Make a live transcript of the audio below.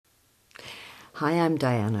Hi, I'm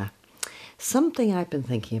Diana. Something I've been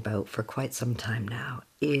thinking about for quite some time now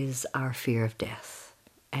is our fear of death.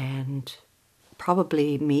 And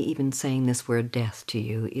probably me even saying this word death to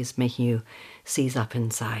you is making you seize up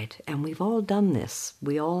inside. And we've all done this.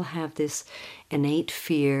 We all have this innate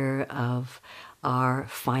fear of our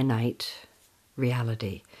finite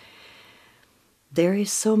reality. There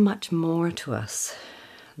is so much more to us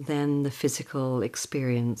than the physical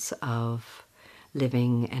experience of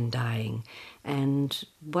living and dying. And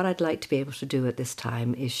what I'd like to be able to do at this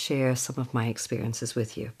time is share some of my experiences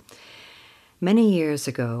with you. Many years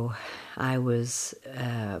ago, I was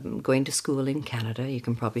going to school in Canada. You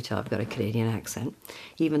can probably tell I've got a Canadian accent,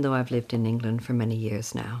 even though I've lived in England for many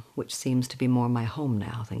years now, which seems to be more my home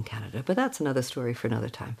now than Canada. But that's another story for another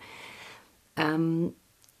time.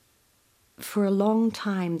 For a long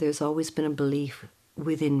time, there's always been a belief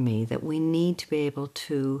within me that we need to be able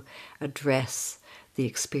to address the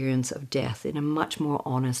experience of death in a much more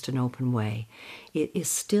honest and open way. It is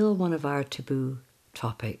still one of our taboo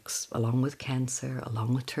topics, along with cancer,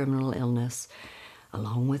 along with terminal illness,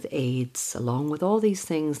 along with AIDS, along with all these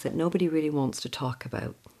things that nobody really wants to talk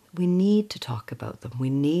about. We need to talk about them. We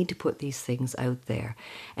need to put these things out there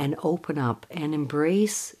and open up and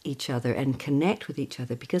embrace each other and connect with each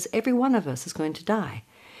other, because every one of us is going to die.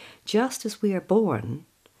 Just as we are born,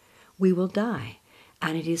 we will die.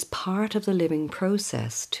 And it is part of the living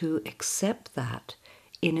process to accept that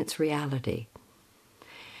in its reality.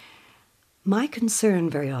 My concern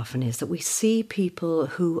very often is that we see people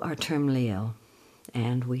who are terminally ill,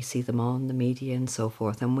 and we see them on the media and so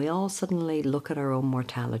forth, and we all suddenly look at our own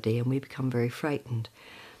mortality and we become very frightened.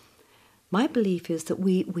 My belief is that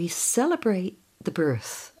we celebrate the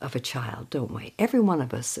birth of a child, don't we? Every one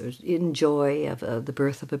of us is in joy of the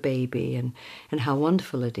birth of a baby and how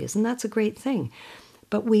wonderful it is, and that's a great thing.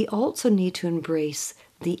 But we also need to embrace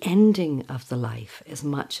the ending of the life as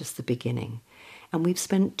much as the beginning. And we've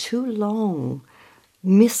spent too long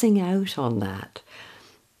missing out on that.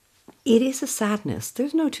 It is a sadness.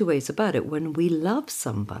 There's no two ways about it. When we love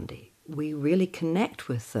somebody, we really connect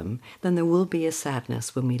with them, then there will be a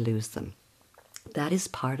sadness when we lose them. That is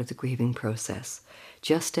part of the grieving process.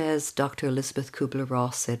 Just as Dr. Elizabeth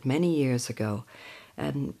Kubler-Ross said many years ago,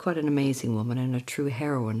 and quite an amazing woman and a true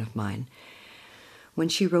heroine of mine, when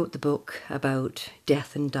she wrote the book about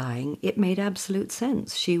death and dying, it made absolute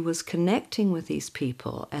sense. She was connecting with these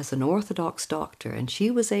people as an orthodox doctor, and she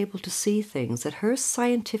was able to see things that her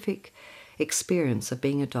scientific experience of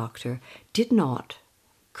being a doctor did not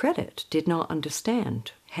credit, did not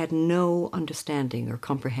understand, had no understanding or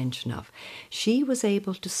comprehension of. She was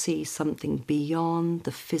able to see something beyond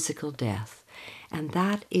the physical death, and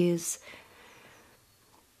that is,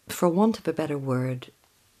 for want of a better word,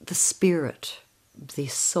 the spirit, the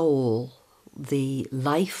soul, the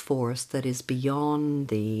life force that is beyond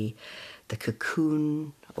the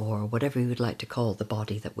cocoon, or whatever you would like to call the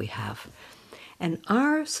body that we have. And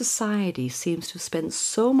our society seems to have spent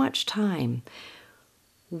so much time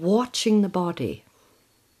watching the body,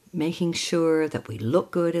 making sure that we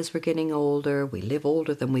look good as we're getting older, we live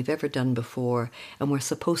older than we've ever done before, and we're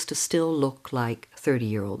supposed to still look like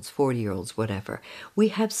 30-year-olds, 40-year-olds, whatever. We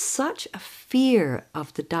have such a fear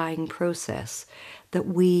of the dying process that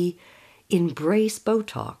we embrace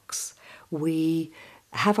Botox. We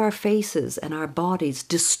have our faces and our bodies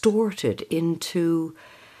distorted into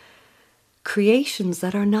creations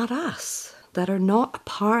that are not us, that are not a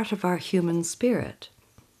part of our human spirit.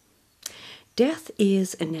 Death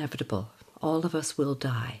is inevitable. All of us will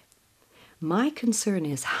die. My concern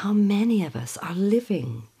is how many of us are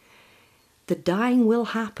living. The dying will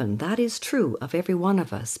happen. That is true of every one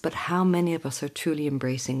of us, but how many of us are truly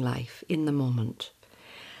embracing life in the moment?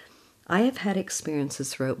 I have had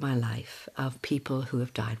experiences throughout my life of people who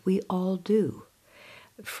have died. We all do.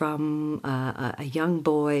 From a young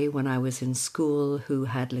boy when I was in school who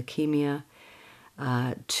had leukemia,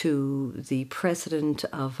 to the president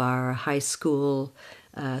of our high school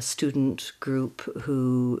student group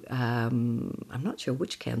who, I'm not sure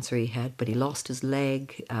which cancer he had, but he lost his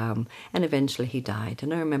leg, and eventually he died.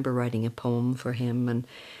 And I remember writing a poem for him and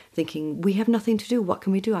thinking, we have nothing to do, what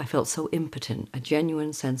can we do? I felt so impotent, a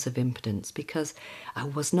genuine sense of impotence, because I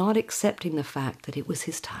was not accepting the fact that it was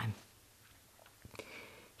his time.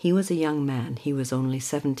 He was a young man, he was only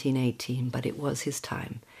 17, 18, but it was his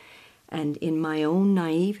time. And in my own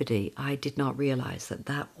naivety, I did not realize that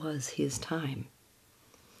that was his time.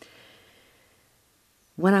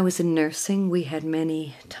 When I was in nursing, we had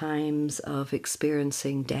many times of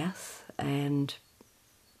experiencing death and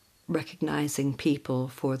recognizing people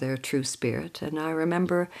for their true spirit. And I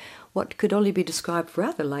remember what could only be described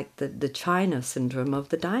rather like the China syndrome of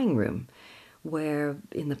the dying room, where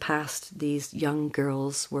in the past these young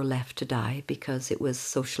girls were left to die because it was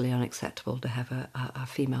socially unacceptable to have a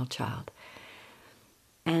female child.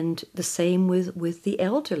 And the same with the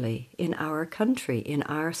elderly in our country, in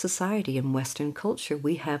our society, in Western culture.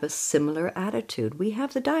 We have a similar attitude. We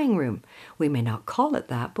have the dying room. We may not call it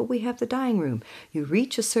that, but we have the dying room. You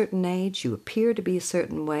reach a certain age, you appear to be a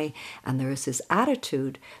certain way, and there is this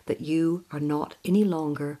attitude that you are not any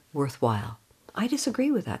longer worthwhile. I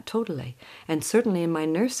disagree with that totally. And certainly in my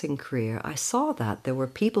nursing career, I saw that there were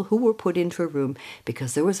people who were put into a room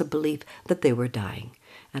because there was a belief that they were dying.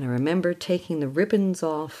 And I remember taking the ribbons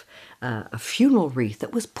off a funeral wreath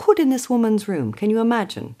that was put in this woman's room. Can you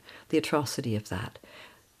imagine the atrocity of that?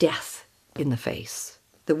 Death in the face.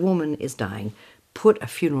 The woman is dying. Put a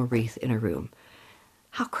funeral wreath in a room.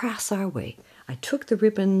 How crass are we? I took the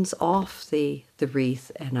ribbons off the wreath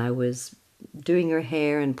and I was doing her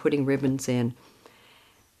hair and putting ribbons in.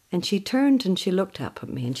 And she turned and she looked up at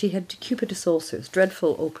me, and she had decubitus ulcers,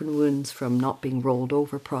 dreadful open wounds from not being rolled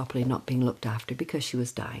over properly, not being looked after because she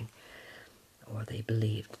was dying. Or they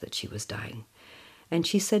believed that she was dying. And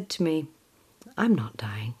she said to me, "I'm not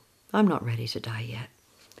dying. I'm not ready to die yet."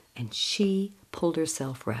 And she pulled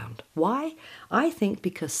herself round. Why? I think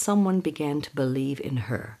because someone began to believe in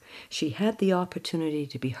her. She had the opportunity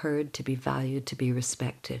to be heard, to be valued, to be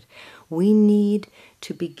respected. We need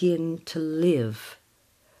to begin to live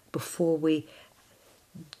before we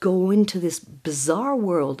go into this bizarre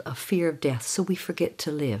world of fear of death, so we forget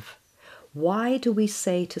to live. Why do we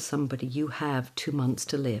say to somebody, "You have 2 months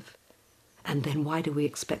to live"? And then why do we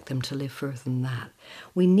expect them to live further than that?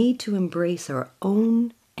 We need to embrace our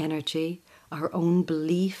own energy, our own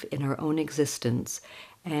belief in our own existence,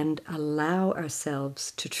 and allow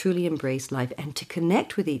ourselves to truly embrace life and to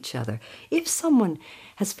connect with each other. If someone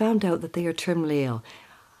has found out that they are terminally ill,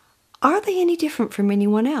 are they any different from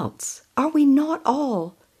anyone else? Are we not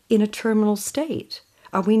all in a terminal state?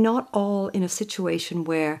 Are we not all in a situation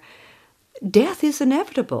where death is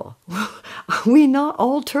inevitable? Are we not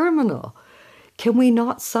all terminal? Can we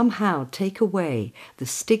not somehow take away the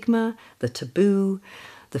stigma, the taboo,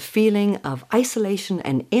 the feeling of isolation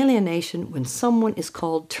and alienation when someone is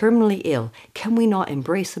called terminally ill? Can we not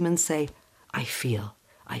embrace them and say, "I feel.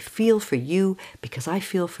 I feel for you because I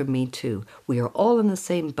feel for me too. We are all in the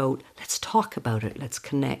same boat. Let's talk about it. Let's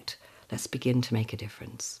connect. Let's begin to make a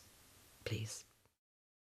difference." Please.